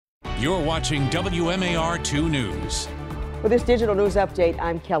You're watching WMAR 2 News. With this digital news update,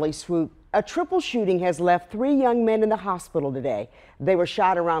 I'm Kelly Swoop. A triple shooting has left 3 young men in the hospital today. They were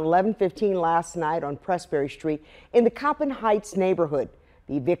shot around 11:15 last night on Pressbury Street in the Coppin Heights neighborhood.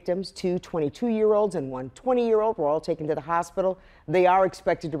 The victims, 2 22-year-olds and 1 20-year-old, were all taken to the hospital. They are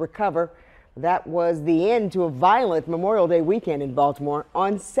expected to recover. That was the end to a violent Memorial Day weekend in Baltimore.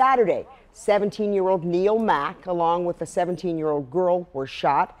 On Saturday, 17-year-old Neil Mack, along with a 17-year-old girl, were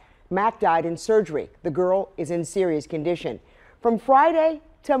shot. Mack died in surgery. The girl is in serious condition. From Friday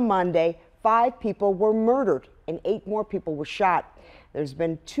to Monday, 5 people were murdered and 8 more people were shot. There's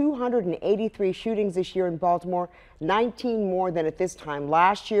been 283 shootings this year in Baltimore, 19 more than at this time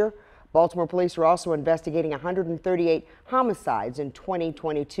last year. Baltimore police are also investigating 138 homicides in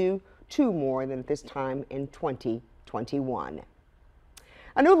 2022, 2 more than at this time in 2021.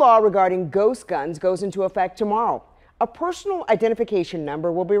 A new law regarding ghost guns goes into effect tomorrow. A personal identification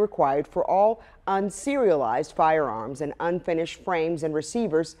number will be required for all unserialized firearms and unfinished frames and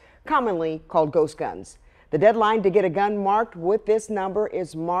receivers, commonly called ghost guns. The deadline to get a gun marked with this number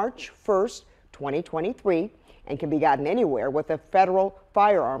is March 1st, 2023, and can be gotten anywhere with a federal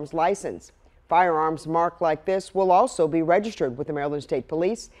firearms license. Firearms marked like this will also be registered with the Maryland State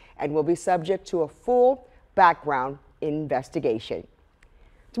Police and will be subject to a full background investigation.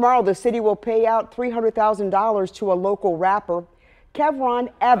 Tomorrow, the city will pay out $300,000 to a local rapper. Kevron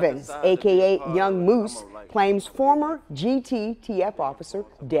Evans, a.k.a. Young Moose, claims former GTTF officer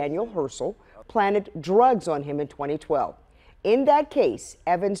Daniel Herschel planted drugs on him in 2012. In that case,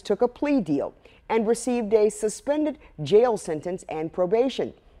 Evans took a plea deal and received a suspended jail sentence and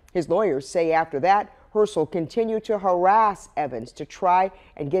probation. His lawyers say after that, Herschel continued to harass Evans to try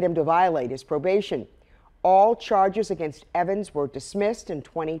and get him to violate his probation. All charges against Evans were dismissed in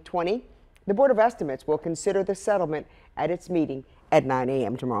 2020. The Board of Estimates will consider the settlement at its meeting at 9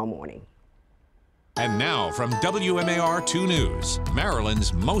 a.m. tomorrow morning. And now from WMAR 2 News,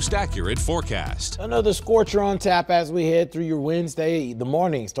 Maryland's most accurate forecast. Another scorcher on tap as we head through your Wednesday. The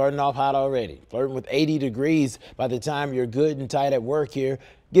morning starting off hot already, flirting with 80 degrees by the time you're good and tight at work here.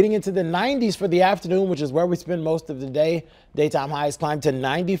 Getting into the 90s for the afternoon, which is where we spend most of the day. Daytime highs climb to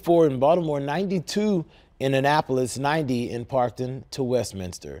 94 in Baltimore, 92 in Annapolis, 90 in Parkton to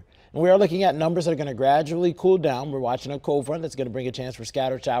Westminster. And we are looking at numbers that are going to gradually cool down. We're watching a cold front that's going to bring a chance for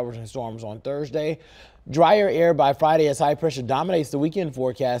scattered showers and storms on Thursday. Drier air by Friday as high pressure dominates the weekend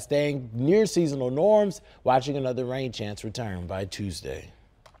forecast, staying near seasonal norms. Watching another rain chance return by Tuesday.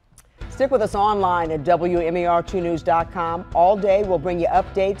 Stick with us online at WMAR2news.com. All day we'll bring you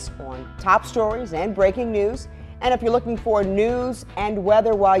updates on top stories and breaking news. And if you're looking for news and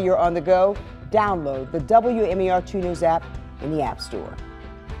weather while you're on the go, download the WMAR 2 News app in the App Store.